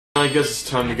I guess it's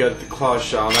time to get the claw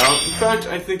shot out. In fact,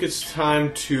 I think it's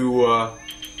time to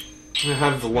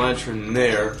have the lantern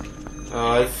there.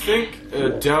 I think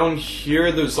down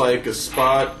here there's like a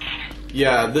spot.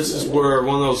 Yeah, this is where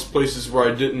one of those places where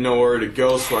I didn't know where to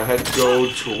go, so I had to go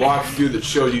to a walkthrough that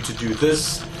showed you to do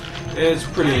this. And it's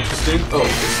pretty interesting. Oh,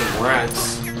 there's some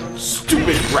rats.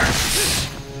 Stupid rats!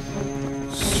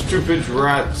 Stupid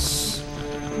rats.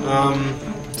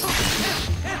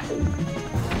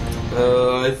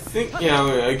 I think, yeah,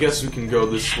 I guess we can go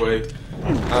this way.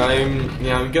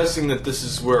 I'm guessing that this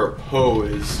is where Poe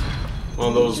is. One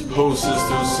of those Poe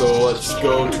Sisters, so let's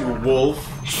go to Wolf.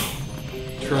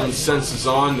 Turn the senses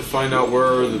on to find out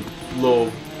where the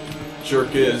little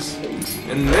jerk is.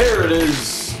 And there it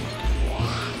is!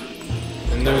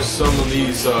 And there's some of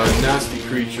these nasty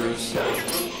creatures.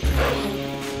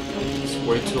 Just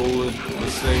wait till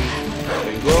this thing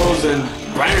glows and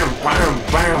BAM! BAM!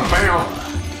 BAM! BAM!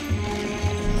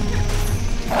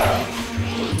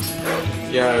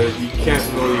 Yeah, you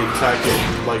can't really attack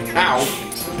it like, ow!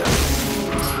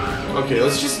 Okay,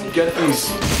 let's just get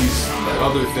these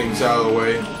other things out of the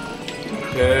way.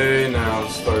 Okay, now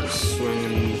start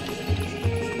swinging.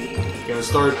 Gonna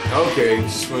start, okay,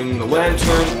 swing the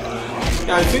lantern.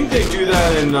 Yeah, I think they do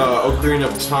that in Ocarina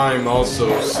of Time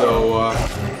also, so,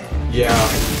 yeah.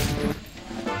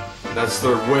 That's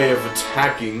their way of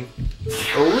attacking.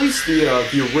 Or at least the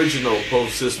original Poe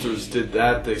Sisters did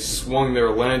that. They swung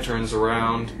their lanterns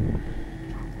around.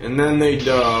 And then they'd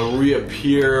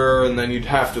reappear, and then you'd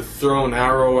have to throw an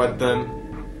arrow at them.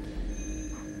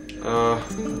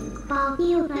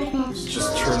 Let's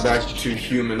just turn back to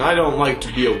human. I don't like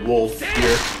to be a wolf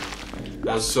here.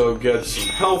 So get some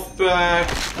health back.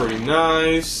 Pretty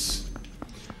nice.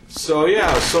 So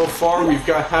yeah, so far we've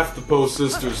got half the Poe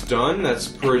Sisters done. That's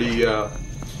pretty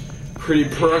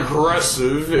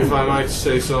progressive, if I might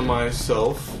say so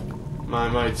myself.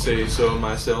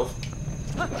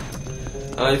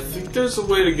 I think there's a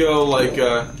way to go, like,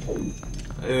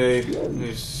 let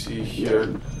me see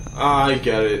here. I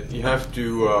get it. You have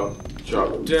to,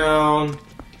 drop down,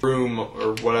 room,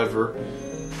 or whatever.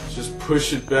 Just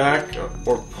push it back,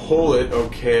 or pull it,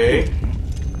 okay.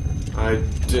 I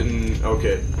didn't,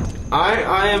 okay.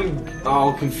 I am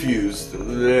all confused.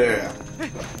 There.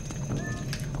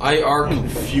 I are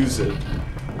confused.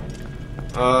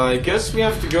 I guess we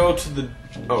have to go to the,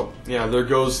 oh, yeah, there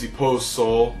goes the Poe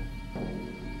soul.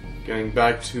 Getting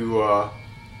back to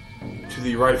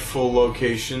the rightful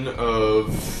location of,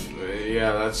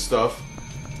 yeah, that stuff.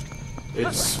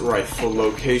 Its rightful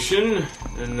location.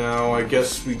 And now I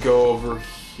guess we go over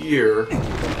here.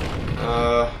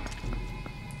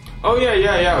 Oh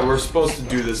yeah, we're supposed to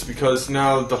do this because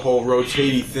now the whole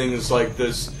rotatey thing is like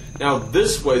this. Now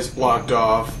this way's blocked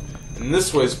off, and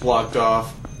this way's blocked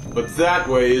off, but that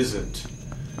way isn't.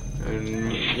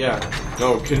 And yeah,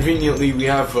 no, conveniently we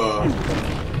have a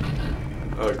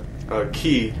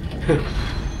key.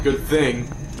 Good thing,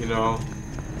 you know.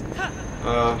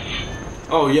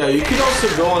 Oh yeah, you could also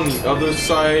go on the other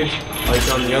side, like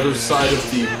on the other side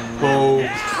of the Poe,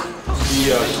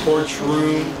 the torch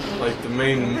room, like the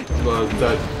main,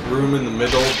 that room in the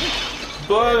middle.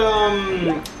 But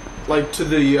like to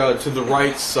the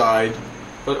right side.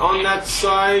 But on that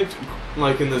side,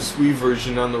 like in this Wii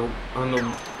version, on the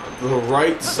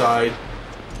right side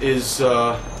is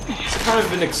it's kind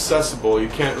of inaccessible. You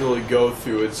can't really go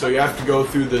through it, so you have to go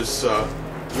through this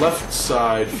left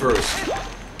side first.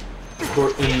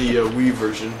 In the Wii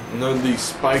version, and then these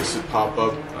spikes that pop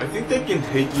up, I think they can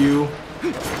hit you,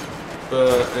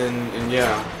 and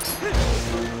yeah.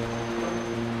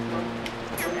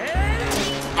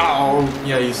 Oh,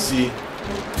 yeah, you see.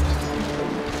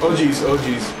 Oh geez, oh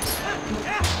geez.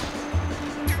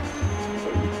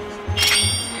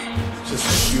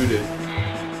 Just shoot it.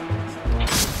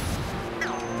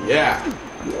 Yeah.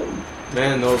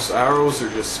 Man, those arrows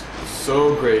are just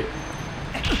so great.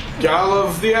 Gotta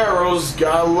love the arrows,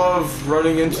 gotta love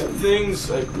running into things.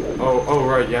 Like, oh,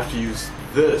 right, you have to use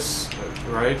this,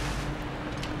 right?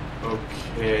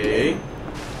 Okay.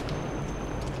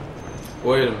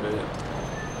 Wait a minute.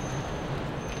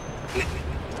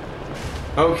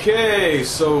 Okay,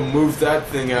 so move that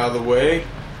thing out of the way.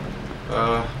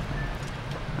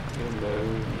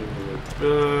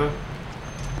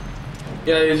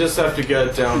 Yeah, you just have to get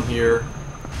it down here.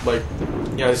 Like,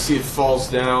 yeah, I see it falls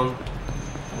down.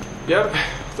 Yep,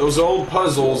 those old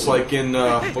puzzles like in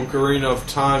Ocarina of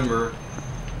Time or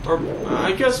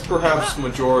I guess perhaps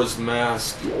Majora's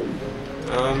Mask.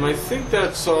 I think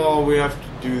that's all we have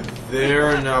to do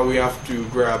there. Now we have to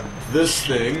grab this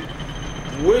thing,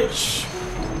 which,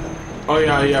 oh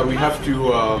yeah, we have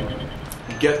to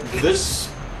get this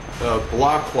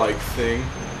block-like thing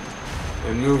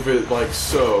and move it like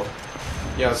so.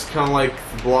 Yeah, it's kind of like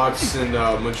the blocks in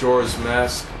Majora's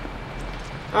Mask.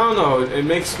 I don't know. It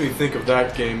makes me think of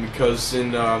that game because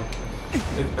in the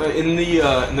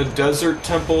desert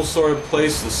temple sort of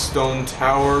place, the stone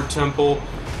tower temple,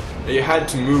 you had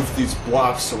to move these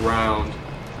blocks around,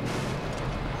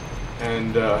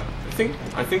 and I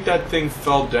think that thing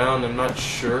fell down. I'm not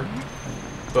sure,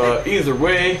 but either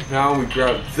way, now we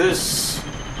grab this.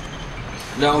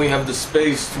 Now we have the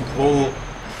space to pull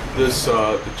this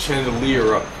the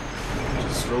chandelier up, which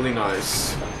is really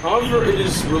nice. However, it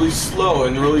is really slow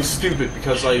and really stupid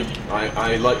because I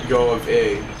let go of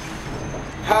A.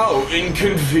 How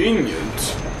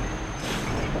inconvenient!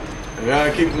 I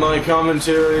gotta keep my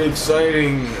commentary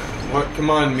exciting. What? Come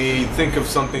on, me. Think of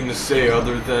something to say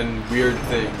other than weird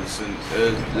things and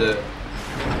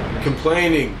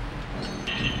complaining.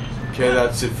 Okay,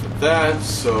 that's it for that.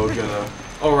 So gonna.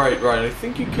 Oh right. I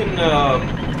think you can.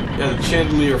 Yeah, the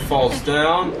chandelier falls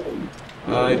down.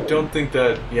 I don't think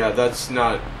that. Yeah, that's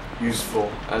not useful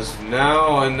as of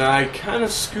now. And I kind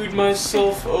of screwed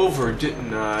myself over,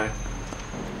 didn't I?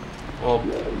 Well.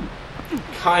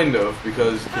 Kind of,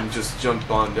 because you can just jump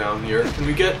on down here. Can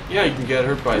we get... Yeah, you can get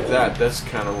hurt by that. That's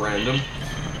kind of random.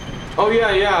 Oh, yeah,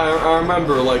 I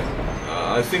remember, like,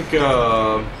 I think,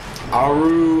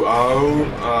 Aru,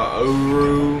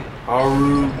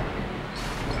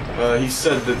 he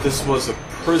said that this was a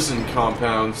prison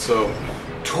compound, so...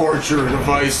 Torture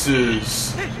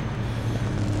devices!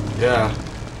 Yeah.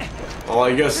 Well,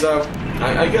 I guess that...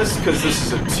 I guess because this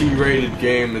is a T-rated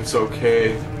game, it's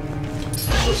okay.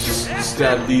 Let's just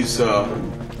stab these, I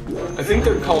think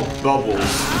they're called bubbles.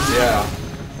 Yeah.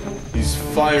 These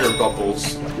fire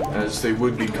bubbles, as they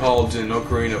would be called in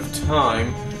Ocarina of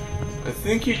Time. I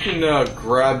think you can,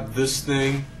 grab this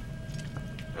thing,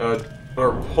 or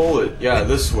pull it, yeah,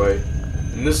 this way,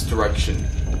 in this direction.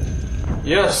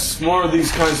 Yes, more of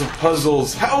these kinds of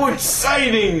puzzles. How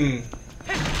exciting!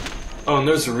 Oh, and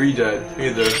there's a re-dead.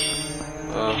 Hey there.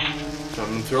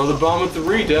 Come and throw the bomb at the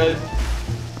re-dead.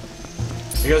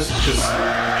 I guess it's just...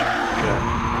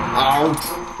 Yeah. Ow!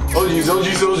 Oh jeez,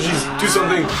 do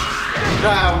something!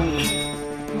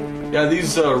 Yeah,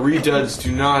 these re-deads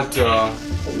do not,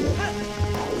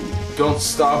 don't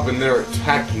stop when they're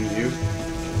attacking you.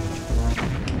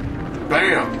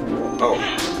 Bam! Oh.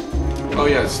 Oh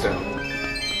yeah, it's down.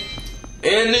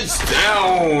 And it's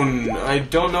down! I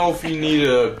don't know if you need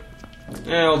a...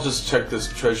 Yeah, I'll just check this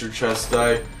treasure chest.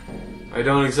 I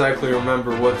don't exactly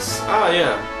remember what's... Ah,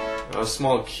 yeah. A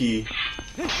small key.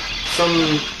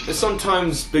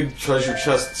 Sometimes big treasure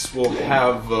chests will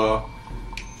have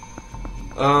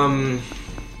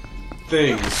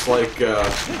things like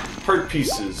heart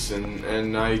pieces,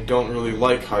 and I don't really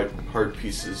like heart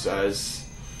pieces, as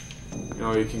you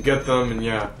know, you can get them, and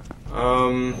yeah,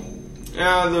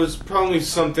 yeah, there's probably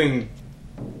something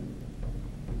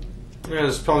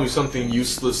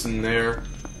useless in there.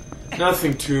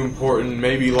 Nothing too important.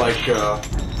 Maybe like a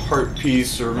heart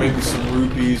piece or maybe some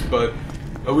rupees, but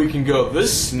we can go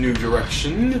this new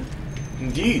direction.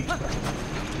 Indeed.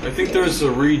 I think there's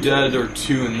a re-dead or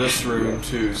two in this room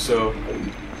too, so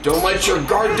don't let your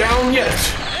guard down yet!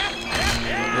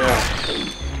 Yeah.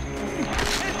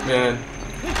 Man.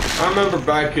 I remember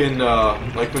back in,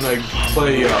 like when I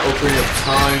play Ocarina of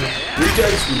Time,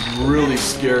 re-deads would really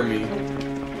scare me.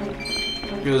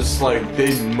 Because, like,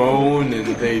 they'd moan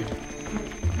and they'd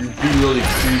be really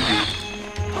creepy.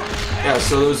 Yeah,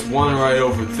 so there's one right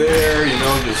over there, you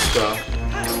know, just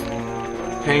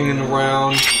hanging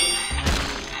around.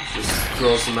 Just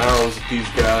throw some arrows at these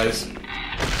guys.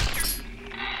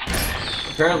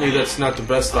 Apparently that's not the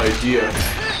best idea.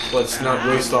 Let's not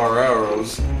waste our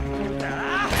arrows.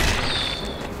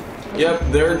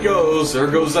 Yep, there it goes. There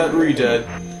goes that re-dead.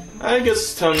 I guess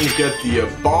it's time to get the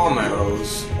bomb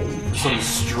arrows for some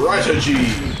strategy.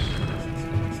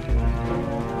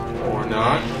 Or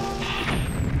not.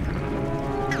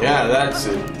 Yeah, that's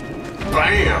it.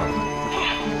 Bam!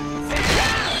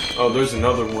 Oh, there's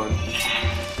another one.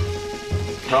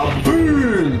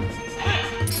 Kaboom!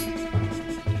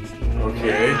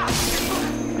 Okay.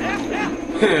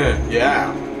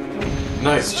 Yeah.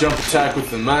 Nice jump attack with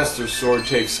the Master Sword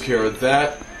takes care of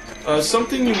that.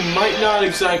 Something you might not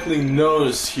exactly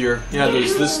notice here. Yeah,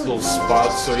 there's this little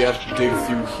spot, so you have to dig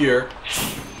through here.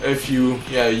 If you,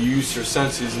 use your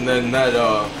senses, and then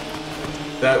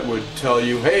that would tell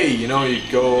you, hey, you know, you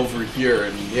go over here,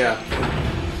 and yeah.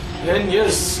 And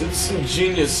yes, it's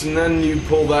ingenious, and then you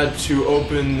pull that to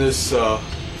open this,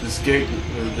 this gate,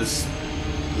 this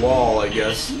wall, I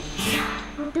guess.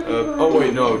 Oh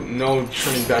wait, no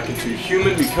turning back into a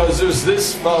human, because there's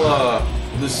this fella.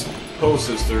 this Poe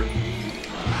sister.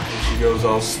 And she goes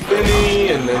all spinny,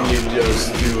 and then you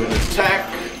just do an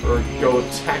attack, or go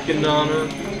attacking on her.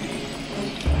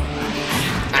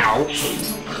 Ow!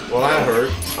 Well, that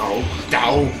hurt. Ow!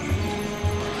 Ow!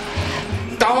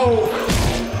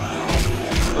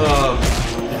 Ow!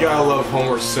 You gotta love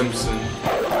Homer Simpson.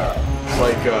 It's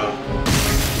like,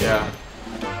 yeah.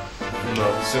 From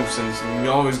the Simpsons, you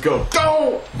always go,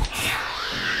 go!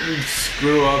 You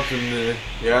screw up and,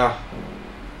 yeah.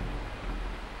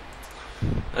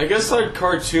 I guess that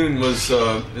cartoon was,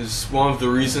 is one of the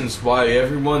reasons why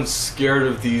everyone's scared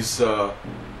of these,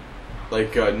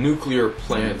 nuclear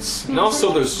plants. And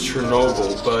also there's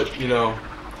Chernobyl, but, you know,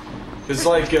 it's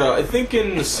like, I think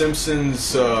in The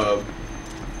Simpsons,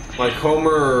 like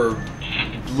Homer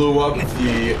blew up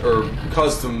or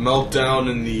caused a meltdown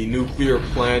in the nuclear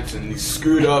plant and he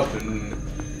screwed up and,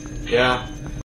 yeah.